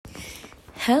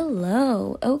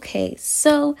Hello. Okay,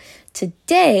 so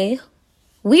today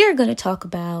we are going to talk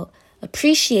about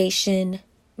appreciation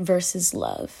versus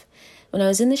love. When I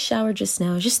was in the shower just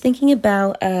now, I was just thinking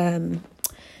about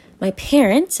my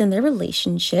parents and their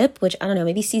relationship, which I don't know,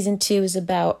 maybe season 2 is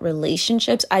about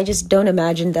relationships. I just don't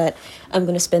imagine that I'm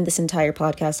going to spend this entire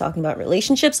podcast talking about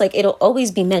relationships. Like, it'll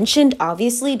always be mentioned,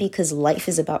 obviously, because life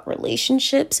is about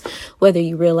relationships, whether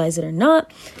you realize it or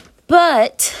not.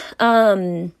 But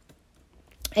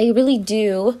I really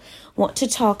do want to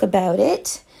talk about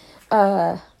it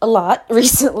a lot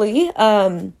recently,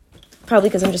 probably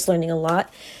because I'm just learning a lot.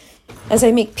 As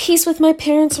I make peace with my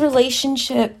parents'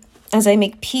 relationship, as I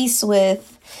make peace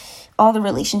with all the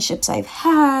relationships I've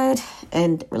had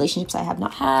and relationships I have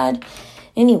not had.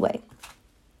 Anyway,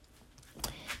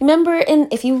 remember,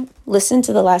 if you listened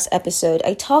to the last episode,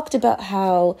 I talked about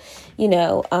how,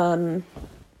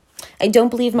 I don't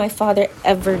believe my father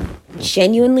ever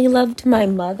genuinely loved my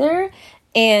mother.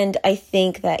 And I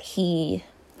think that he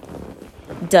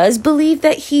does believe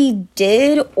that he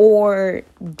did or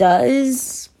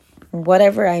does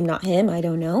whatever. I'm not him. I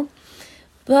don't know.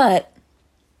 But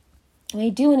what I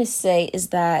do want to say is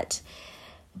that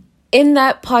in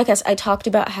that podcast, I talked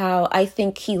about how I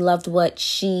think he loved what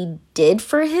she did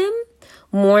for him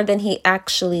more than he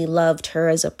actually loved her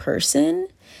as a person.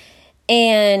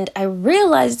 And I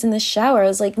realized in the shower, I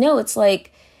was like, no, it's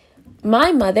like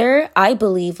my mother, I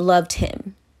believe, loved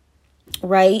him,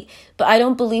 right? But I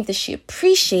don't believe that she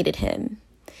appreciated him.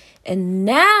 And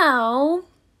now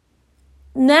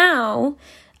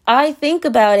I think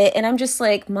about it and I'm just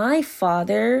like, my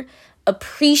father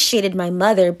appreciated my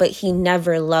mother, but he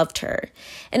never loved her.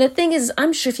 And the thing is,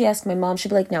 I'm sure if you ask my mom, she'd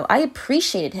be like, no, I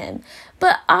appreciated him.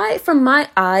 But from my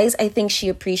eyes, I think she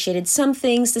appreciated some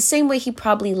things the same way he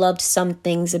probably loved some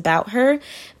things about her.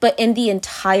 But in the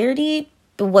entirety,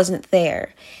 it wasn't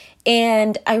there.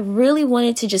 And I really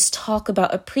wanted to just talk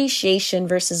about appreciation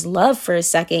versus love for a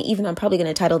second, even though I'm probably going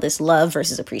to title this Love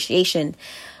versus Appreciation.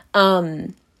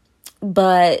 But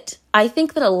I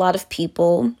think that a lot of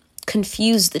people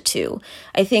confuse the two.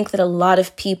 I think that a lot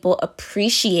of people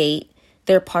appreciate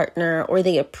their partner or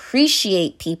they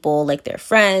appreciate people like their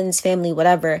friends, family,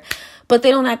 whatever, but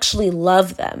they don't actually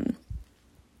love them.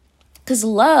 Because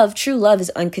true love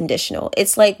is unconditional.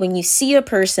 It's like when you see a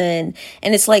person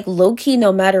and it's like low-key,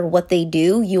 no matter what they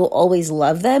do, you'll always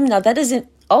love them. Now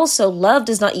love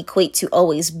does not equate to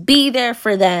always be there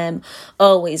for them,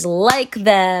 always like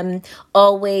them,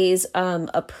 always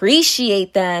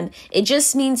appreciate them. It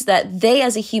just means that they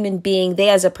as a human being, they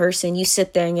as a person, you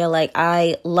sit there and you're like,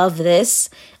 I love this.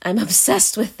 I'm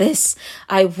obsessed with this.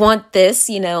 I want this,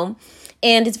 And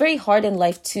it's very hard in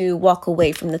life to walk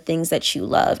away from the things that you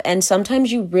love. And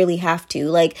sometimes you really have to.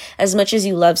 Like, as much as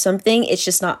you love something, it's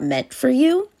just not meant for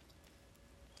you.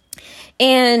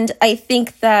 And I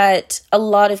think that a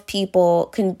lot of people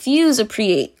confuse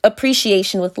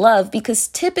appreciation with love because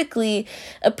typically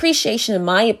appreciation, in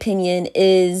my opinion,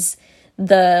 is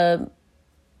an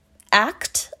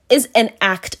act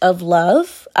of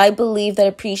love. I believe that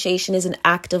appreciation is an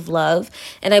act of love.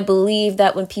 And I believe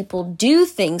that when people do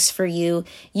things for you,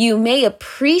 you may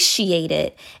appreciate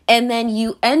it. And then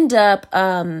you end up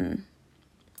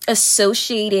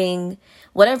associating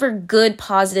whatever good,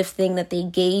 positive thing that they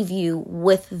gave you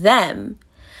with them.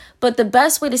 But the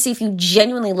best way to see if you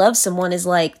genuinely love someone is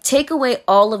like, take away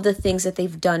all of the things that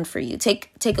they've done for you.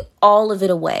 Take all of it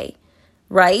away,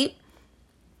 right?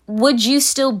 Would you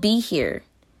still be here?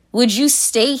 Would you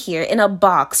stay here in a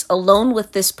box alone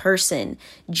with this person,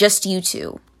 just you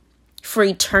two, for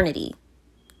eternity?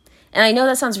 And I know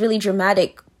that sounds really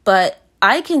dramatic, but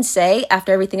I can say,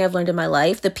 after everything I've learned in my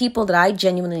life, the people that I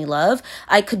genuinely love,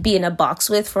 I could be in a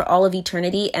box with for all of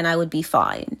eternity and I would be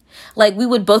fine. Like, we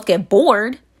would both get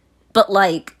bored, but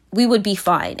like, we would be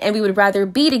fine. And we would rather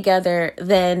be together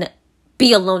than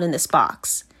be alone in this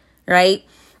box, right?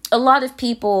 A lot of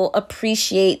people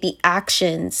appreciate the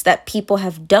actions that people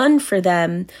have done for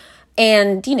them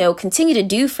and, continue to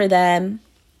do for them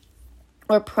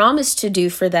or promise to do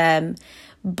for them.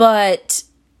 But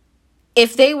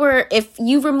if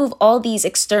you remove all these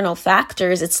external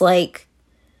factors, it's like,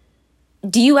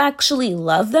 do you actually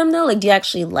love them though? Like, do you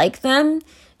actually like them?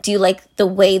 Do you like the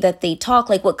way that they talk?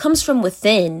 Like, what comes from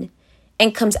within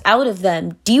and comes out of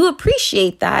them? Do you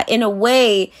appreciate that in a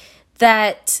way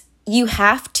that you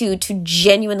have to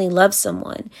genuinely love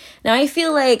someone? Now, I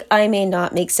feel like I may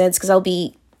not make sense because I'll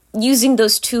be using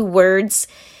those two words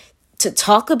to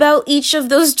talk about each of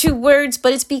those two words,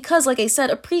 but it's because, like I said,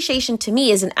 appreciation to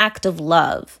me is an act of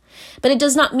love. But it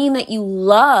does not mean that you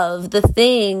love the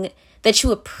thing that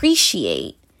you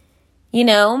appreciate,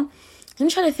 I'm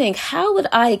trying to think, how would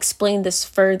I explain this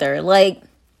further? Like,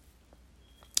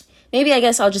 maybe I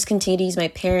guess I'll just continue to use my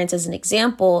parents as an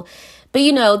example. But,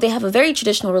 you know, they have a very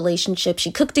traditional relationship.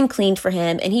 She cooked and cleaned for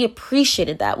him, and he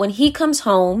appreciated that. When he comes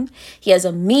home, he has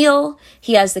a meal,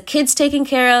 he has the kids taken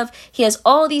care of, he has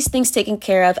all these things taken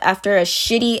care of after a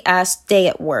shitty ass day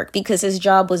at work because his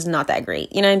job was not that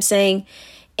great. You know what I'm saying?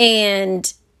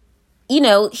 And, you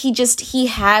know, he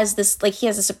has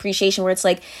this appreciation where it's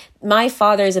like, my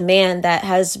father is a man that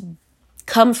has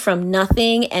come from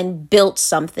nothing and built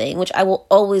something, which I will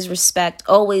always respect,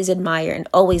 always admire, and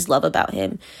always love about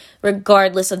him,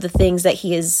 regardless of the things that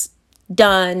he has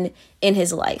done in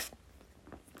his life.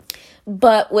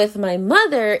 But with my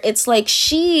mother, it's like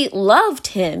she loved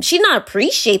him. She did not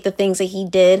appreciate the things that he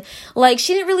did. Like,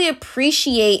 she didn't really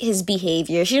appreciate his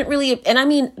behavior. She didn't really, and I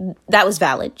mean, that was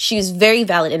valid. She was very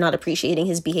valid in not appreciating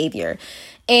his behavior.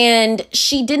 And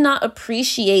she did not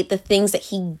appreciate the things that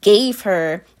he gave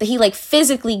her, that he like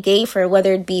physically gave her,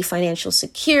 whether it be financial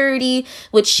security,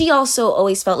 which she also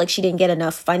always felt like she didn't get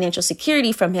enough financial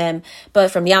security from him.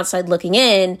 But from the outside looking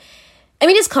in, I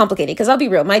mean, it's complicated because I'll be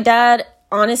real. My dad,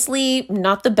 honestly,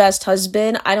 not the best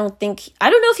husband. I don't know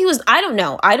if he was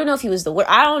the worst.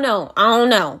 I don't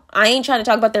know. I ain't trying to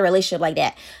talk about their relationship like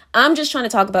that. I'm just trying to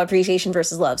talk about appreciation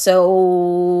versus love.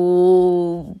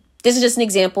 So this is just an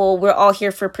example. We're all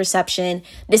here for perception.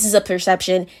 This is a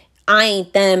perception. I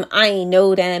ain't them. I ain't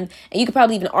know them. And you could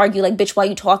probably even argue like, bitch, why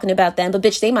you talking about them? But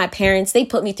bitch, they my parents. They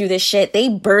put me through this shit. They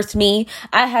birthed me.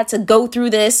 I had to go through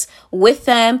this with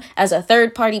them as a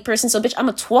third party person. So bitch, I'm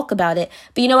going to talk about it.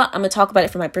 But you know what? I'm going to talk about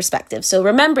it from my perspective. So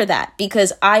remember that,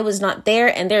 because I was not there,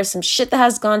 and there's some shit that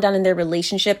has gone down in their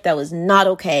relationship that was not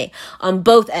okay on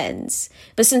both ends.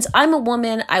 But since I'm a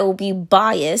woman, I will be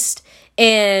biased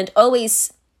and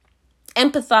always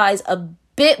empathize a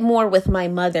bit more with my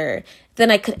mother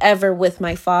than I could ever with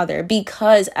my father,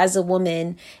 because as a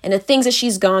woman and the things that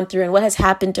she's gone through and what has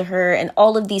happened to her and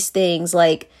all of these things,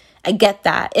 like, I get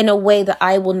that in a way that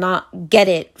I will not get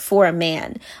it for a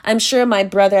man. I'm sure my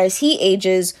brother, as he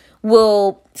ages,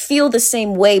 will feel the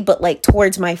same way, but like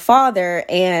towards my father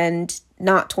and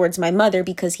not towards my mother,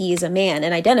 because he is a man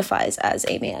and identifies as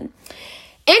a man.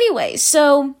 Anyway,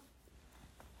 so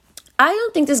I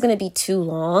don't think this is going to be too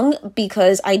long,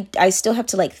 because I still have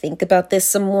to like think about this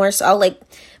some more. So I'll like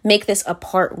make this a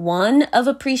part 1 of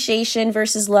appreciation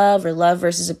versus love, or love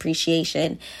versus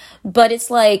appreciation. But it's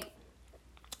like,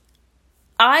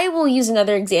 I will use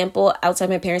another example outside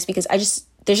my parents, because there's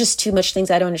just too much things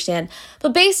I don't understand.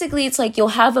 But basically it's like, you'll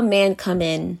have a man come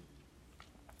in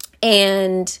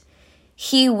and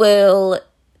he will,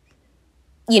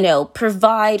 you know,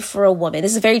 provide for a woman.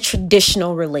 This is a very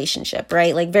traditional relationship,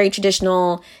 right? Like very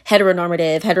traditional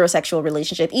heteronormative, heterosexual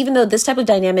relationship, even though this type of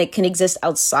dynamic can exist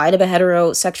outside of a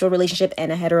heterosexual relationship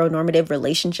and a heteronormative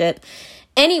relationship.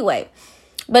 Anyway,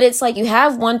 but it's like you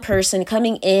have one person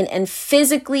coming in and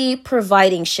physically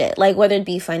providing shit, like whether it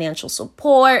be financial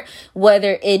support,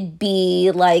 whether it be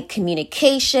like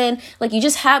communication, like you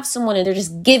just have someone and they're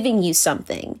just giving you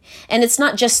something. And it's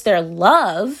not just their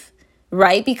love,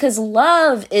 right? Because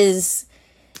love is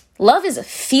a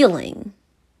feeling.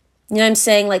 You know what I'm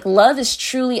saying? Like, love is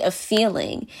truly a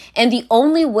feeling. And the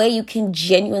only way you can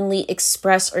genuinely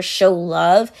express or show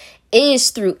love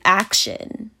is through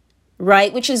action,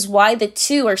 right? Which is why the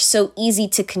two are so easy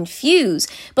to confuse.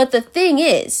 But the thing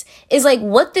is like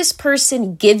what this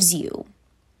person gives you,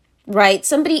 right?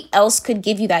 Somebody else could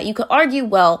give you that. You could argue,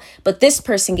 well, but this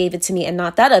person gave it to me and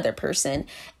not that other person.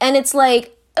 And it's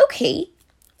like, okay,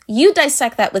 you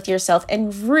dissect that with yourself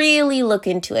and really look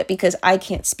into it, because I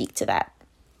can't speak to that.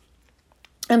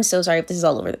 I'm so sorry if this is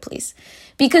all over the place,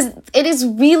 because it is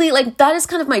really like, that is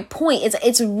kind of my point.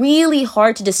 It's really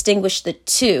hard to distinguish the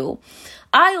two.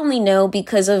 I only know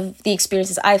because of the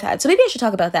experiences I've had. So maybe I should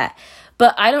talk about that,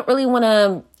 but I don't really want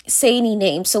to say any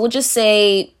names. So we'll just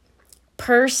say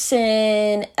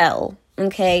person L.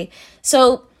 Okay.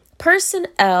 So person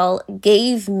L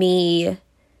gave me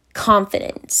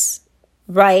confidence,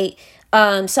 right?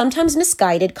 Sometimes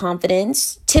misguided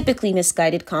confidence, typically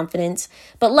misguided confidence,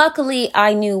 but luckily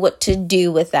I knew what to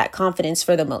do with that confidence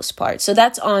for the most part. So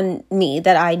that's on me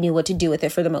that I knew what to do with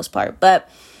it for the most part. But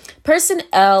person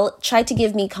L tried to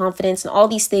give me confidence and all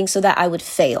these things so that I would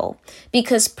fail,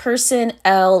 because person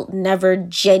L never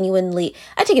genuinely,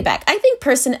 I take it back. I think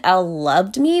person L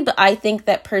loved me, but I think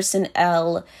that person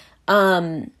L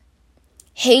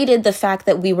hated the fact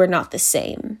that we were not the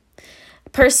same.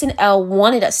 Person L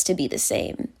wanted us to be the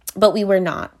same, but we were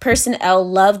not. Person L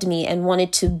loved me and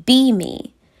wanted to be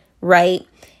me, right?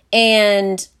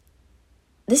 And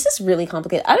this is really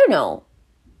complicated. I don't know.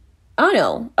 I don't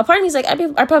know. A part of me is like,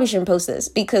 I probably shouldn't post this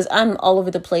because I'm all over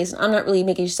the place and I'm not really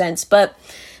making sense. But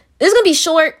this is going to be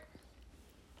short.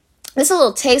 This is a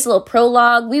little taste, a little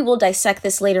prologue. We will dissect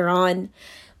this later on.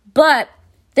 But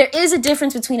there is a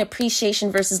difference between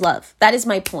appreciation versus love. That is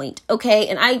my point, okay?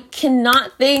 And I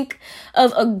cannot think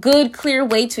of a good, clear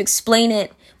way to explain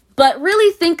it. But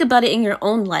really think about it in your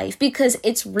own life because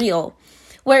it's real.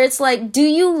 Where it's like, do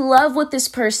you love what this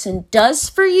person does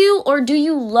for you or do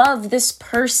you love this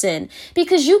person?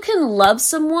 Because you can love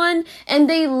someone and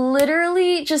they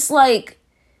literally just like,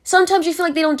 sometimes you feel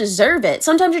like they don't deserve it.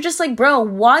 Sometimes you're just like, bro,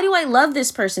 why do I love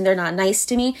this person? They're not nice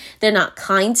to me. They're not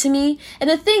kind to me. And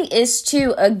the thing is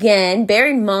to, again, bear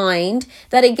in mind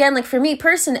that, again, like for me,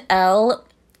 person L,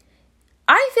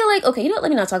 I feel like, okay, you know what?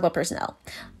 Let me not talk about person L.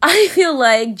 I feel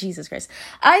like, Jesus Christ.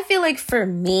 I feel like for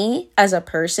me as a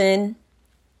person,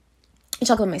 I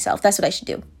talk about myself. That's what I should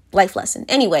do. Life lesson.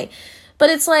 Anyway,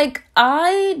 but it's like,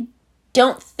 I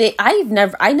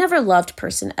never loved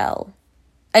person L.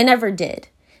 I never did.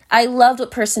 I loved what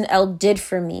person L did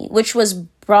for me, which was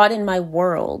broaden my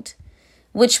world,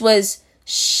 which was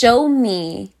show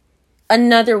me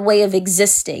another way of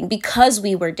existing because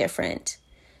we were different.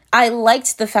 I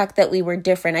liked the fact that we were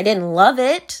different. I didn't love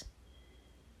it.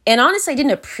 And honestly, I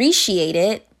didn't appreciate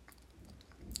it.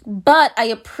 But I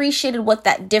appreciated what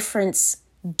that difference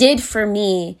did for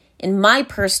me in my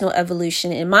personal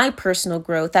evolution, in my personal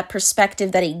growth, that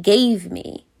perspective that it gave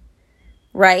me,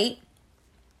 right?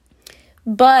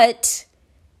 But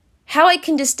how I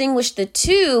can distinguish the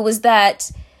two was that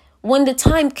when the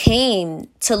time came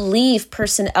to leave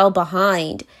person L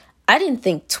behind, I didn't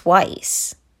think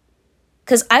twice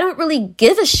because I don't really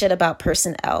give a shit about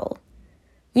person L.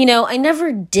 You know, I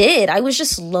never did. I was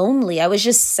just lonely. I was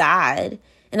just sad.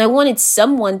 And I wanted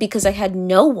someone because I had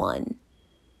no one.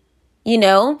 You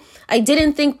know, I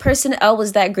didn't think person L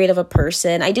was that great of a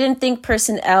person. I didn't think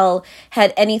person L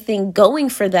had anything going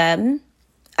for them.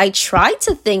 I tried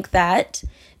to think that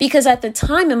because at the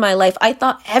time in my life, I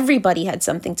thought everybody had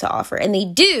something to offer. And they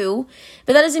do,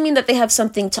 but that doesn't mean that they have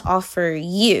something to offer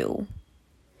you.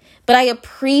 But I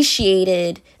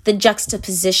appreciated the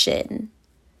juxtaposition,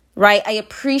 right? I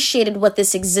appreciated what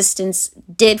this existence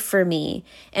did for me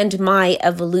and my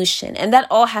evolution. And that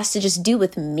all has to just do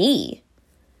with me.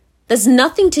 There's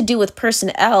nothing to do with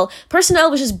person L. Person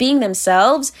L was just being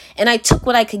themselves, and I took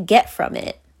what I could get from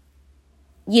it,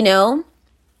 you know?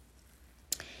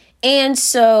 And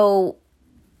so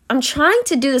I'm trying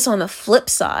to do this on the flip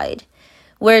side,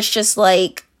 where it's just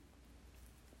like,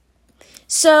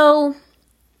 so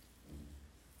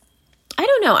I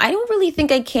don't know. I don't really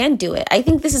think I can do it. I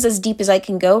think this is as deep as I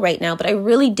can go right now, but I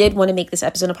really did want to make this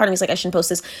episode. A part of me is like, I shouldn't post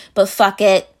this, but fuck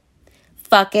it.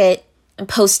 I'm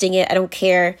posting it. I don't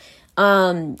care.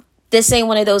 This ain't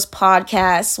one of those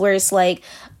podcasts where it's like,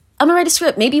 I'm gonna write a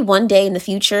script maybe one day in the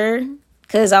future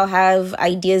because I'll have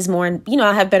ideas more and, you know,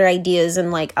 I'll have better ideas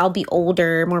and like I'll be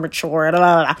older, more mature, blah,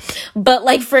 blah, blah. But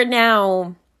like for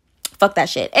now, fuck that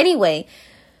shit. Anyway,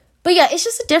 but yeah, it's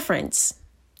just a difference.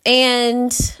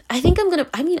 And I think I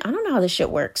don't know how this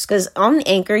shit works because on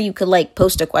Anchor, you could like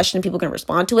post a question and people can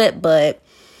respond to it, but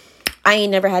I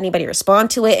ain't never had anybody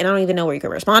respond to it and I don't even know where you can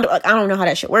respond to it. Like, I don't know how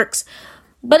that shit works.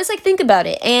 But it's like, think about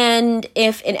it. And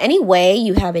if in any way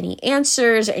you have any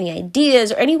answers or any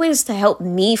ideas or any ways to help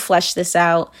me flesh this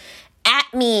out, at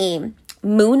me,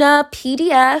 Muna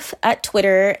PDF at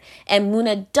Twitter and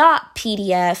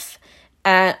Muna.pdf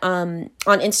at on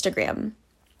Instagram.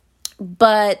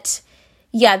 But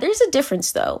yeah, there's a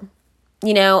difference though.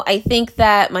 You know, I think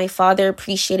that my father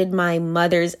appreciated my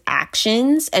mother's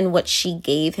actions and what she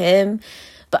gave him,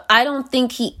 but I don't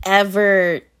think he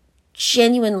ever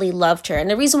genuinely loved her. And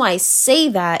the reason why I say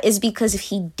that is because if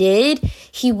he did,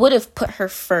 he would have put her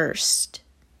first.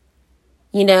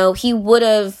 You know, he would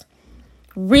have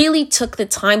really took the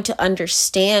time to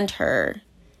understand her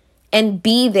and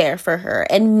be there for her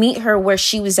and meet her where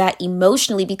she was at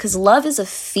emotionally, because love is a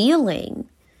feeling.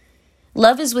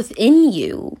 Love is within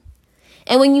you.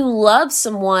 And when you love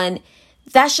someone,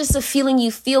 that's just a feeling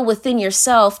you feel within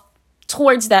yourself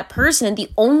towards that person. The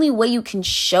only way you can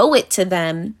show it to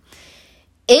them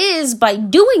is by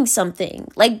doing something,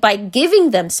 like by giving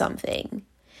them something,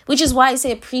 which is why I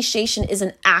say appreciation is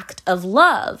an act of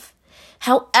love.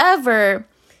 However,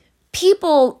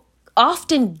 people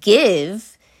often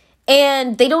give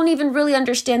and they don't even really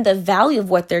understand the value of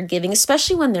what they're giving,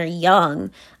 especially when they're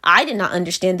young. I did not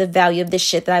understand the value of the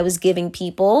shit that I was giving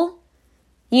people.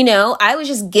 You know, I was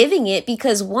just giving it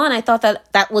because, one, I thought that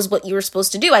that was what you were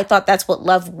supposed to do. I thought that's what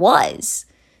love was.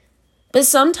 But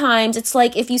sometimes it's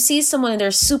like if you see someone and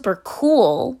they're super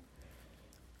cool,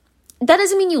 that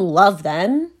doesn't mean you love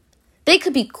them. They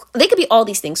could be all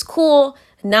these things: cool,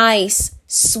 nice,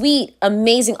 sweet,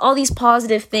 amazing, all these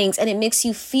positive things, and it makes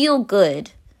you feel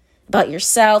good about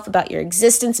yourself, about your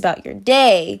existence, about your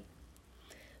day.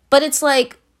 But it's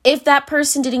like, if that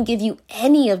person didn't give you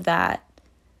any of that,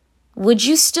 would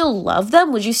you still love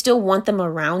them? Would you still want them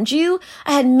around you?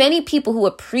 I had many people who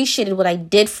appreciated what I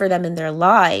did for them in their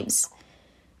lives,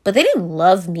 but they didn't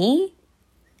love me.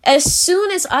 As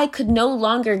soon as I could no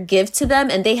longer give to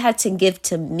them and they had to give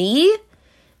to me,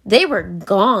 they were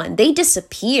gone. They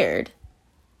disappeared.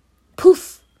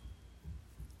 Poof.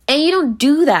 And you don't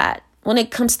do that when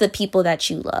it comes to the people that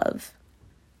you love.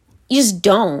 You just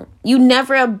don't. You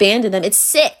never abandon them. It's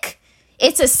sick.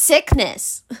 It's a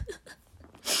sickness.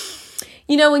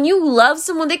 You know, when you love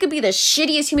someone, they could be the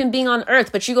shittiest human being on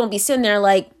earth, but you're going to be sitting there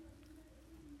like,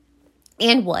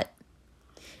 and what?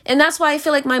 And that's why I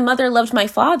feel like my mother loved my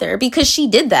father, because she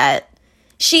did that.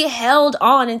 She held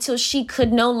on until she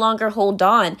could no longer hold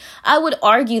on. I would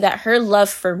argue that her love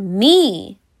for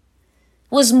me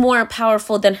was more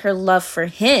powerful than her love for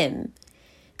him.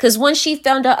 Because once she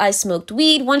found out I smoked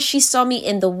weed, once she saw me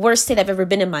in the worst state I've ever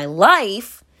been in my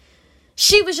life,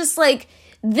 she was just like,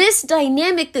 this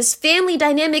dynamic, this family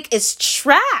dynamic is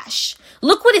trash.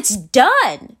 Look what it's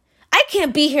done. I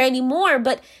can't be here anymore.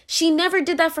 But she never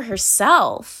did that for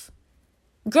herself.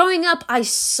 Growing up, I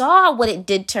saw what it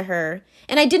did to her,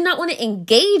 and I did not want to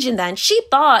engage in that. And she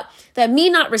thought that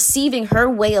me not receiving her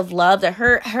way of love, that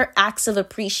her acts of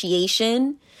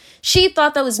appreciation, she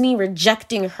thought that was me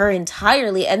rejecting her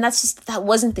entirely. And that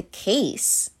wasn't the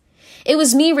case. It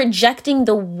was me rejecting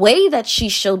the way that she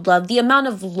showed love, the amount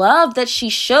of love that she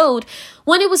showed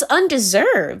when it was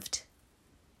undeserved.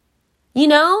 You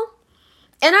know?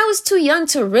 And I was too young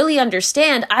to really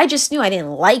understand. I just knew I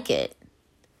didn't like it.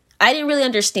 I didn't really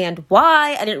understand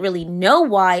why. I didn't really know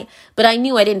why, but I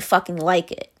knew I didn't fucking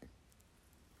like it.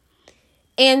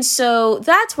 And so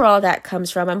that's where all that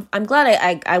comes from. I'm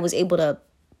glad I was able to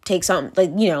take something,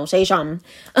 like, you know, say something.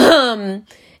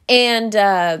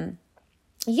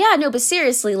 Yeah, no, but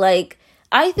seriously, like,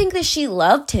 I think that she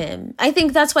loved him. I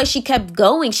think that's why she kept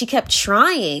going. She kept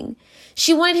trying.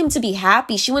 She wanted him to be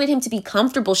happy. She wanted him to be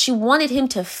comfortable. She wanted him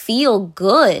to feel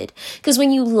good. Because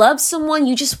when you love someone,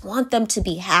 you just want them to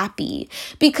be happy.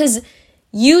 Because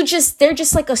they're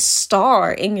just like a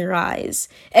star in your eyes.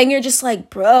 And you're just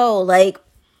like, bro, like,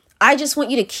 I just want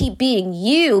you to keep being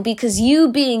you, because you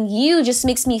being you just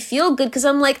makes me feel good. Because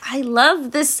I'm like, I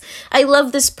love this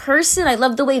person. I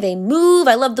love the way they move.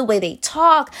 I love the way they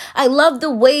talk. I love the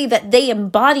way that they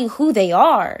embody who they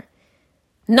are,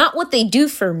 not what they do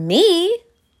for me.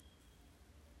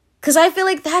 Because I feel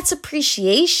like that's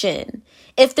appreciation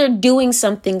if they're doing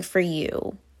something for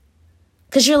you.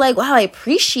 Because you're like, wow, I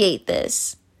appreciate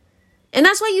this. And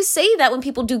that's why you say that when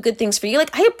people do good things for you.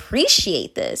 Like, I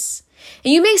appreciate this.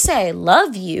 And you may say, I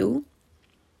love you,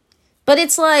 but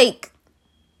it's like,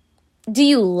 do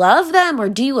you love them or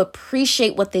do you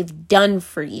appreciate what they've done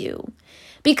for you?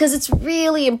 Because it's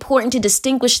really important to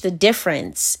distinguish the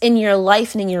difference in your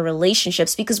life and in your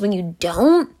relationships. Because when you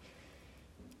don't,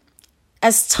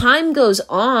 as time goes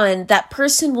on, that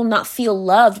person will not feel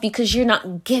loved because you're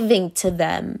not giving to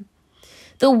them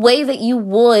the way that you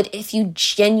would if you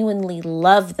genuinely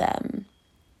love them.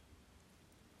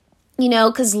 You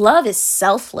know, because love is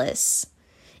selfless.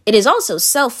 It is also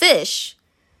selfish,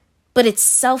 but it's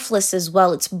selfless as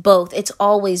well. It's both. It's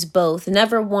always both,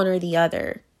 never one or the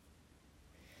other.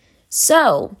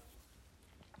 So,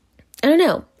 I don't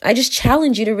know. I just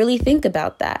challenge you to really think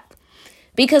about that.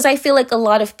 Because I feel like a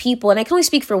lot of people, and I can only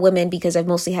speak for women because I've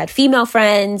mostly had female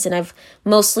friends and I've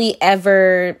mostly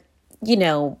ever, you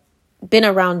know, been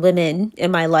around women in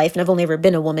my life, and I've only ever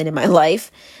been a woman in my life.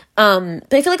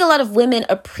 But I feel like a lot of women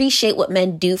appreciate what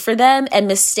men do for them and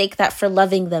mistake that for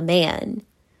loving the man.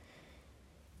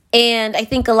 And I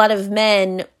think a lot of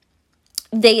men,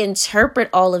 they interpret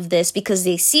all of this because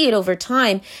they see it over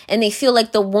time and they feel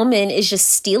like the woman is just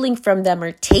stealing from them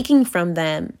or taking from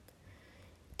them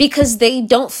because they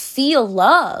don't feel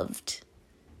loved.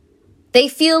 They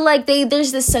feel like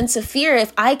there's this sense of fear.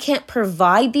 If I can't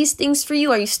provide these things for you,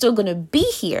 are you still going to be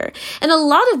here? And a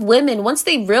lot of women, once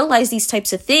they realize these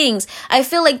types of things, I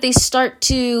feel like they start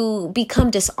to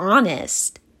become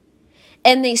dishonest.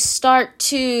 And they start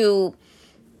to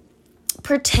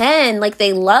pretend like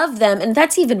they love them. And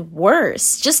that's even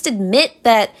worse. Just admit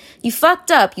that you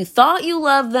fucked up. You thought you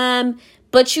loved them,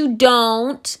 but you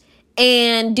don't.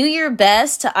 And do your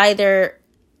best to either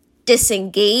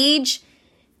disengage,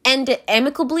 end it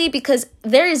amicably, because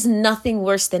there is nothing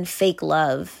worse than fake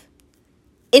love.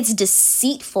 It's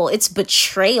deceitful. It's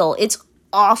betrayal. It's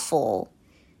awful.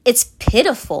 It's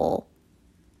pitiful.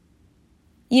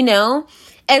 you know?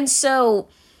 And so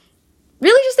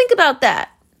really just think about that,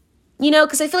 you know,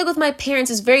 because I feel like with my parents,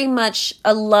 it's very much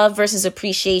a love versus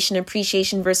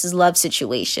appreciation versus love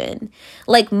situation,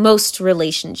 like most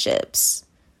relationships,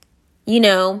 you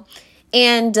know?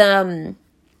 And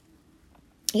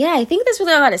yeah, I think that's what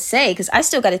I got to say, because I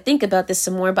still got to think about this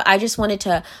some more, but I just wanted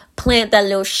to plant that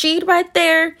little seed right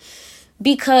there,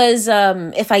 because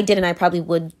if I didn't, I probably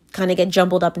would kind of get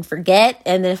jumbled up and forget.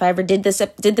 And then if I ever did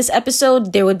this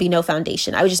episode, there would be no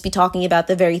foundation. I would just be talking about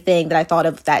the very thing that I thought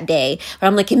of that day. Or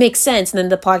I'm like, it makes sense. And then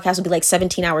the podcast would be like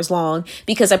 17 hours long,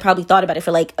 because I probably thought about it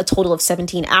for like a total of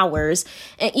 17 hours.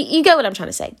 And you get what I'm trying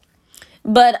to say.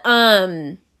 But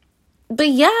yeah,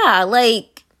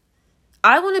 like,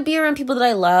 I want to be around people that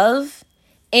I love.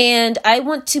 And I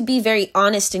want to be very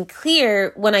honest and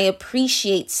clear when I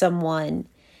appreciate someone,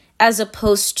 as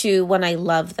opposed to when I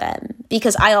love them,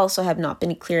 because I also have not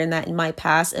been clear in that in my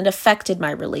past and affected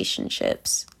my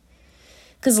relationships.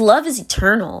 Because love is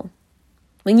eternal.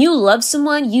 When you love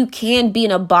someone, you can be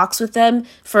in a box with them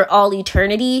for all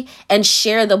eternity and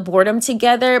share the boredom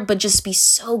together, but just be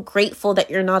so grateful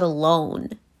that you're not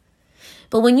alone.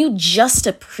 But when you just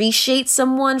appreciate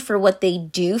someone for what they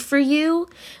do for you,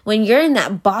 when you're in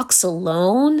that box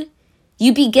alone,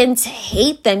 you begin to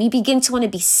hate them. You begin to want to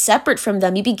be separate from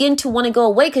them. You begin to want to go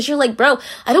away, because you're like, bro,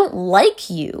 I don't like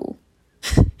you.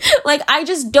 Like, I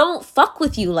just don't fuck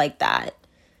with you like that.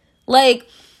 Like,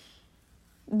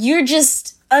 you're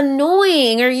just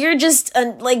annoying, or you're just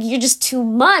you're just too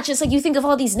much. It's like you think of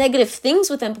all these negative things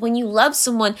with them, but when you love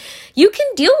someone, you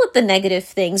can deal with the negative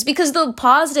things because the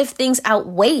positive things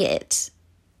outweigh it.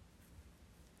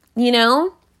 You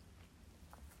know?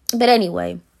 But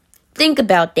anyway, think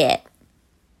about that.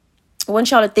 I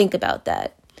want y'all to think about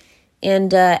that.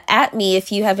 And at me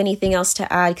if you have anything else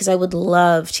to add, because I would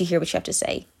love to hear what you have to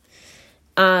say.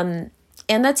 And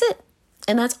that's it.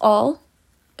 And that's all.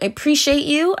 I appreciate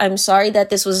you. I'm sorry that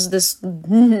this was this.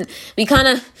 we were kind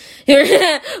of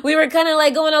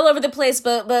like going all over the place,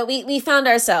 but we found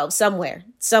ourselves somewhere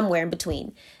in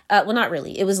between. Well, not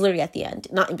really. It was literally at the end,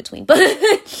 not in between.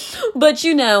 But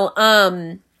you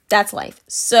know, that's life.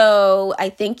 So I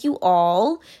thank you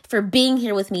all for being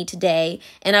here with me today.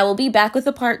 And I will be back with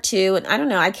a part 2. And I don't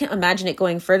know, I can't imagine it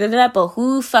going further than that, but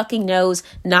who fucking knows?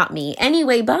 Not me.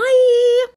 Anyway, bye.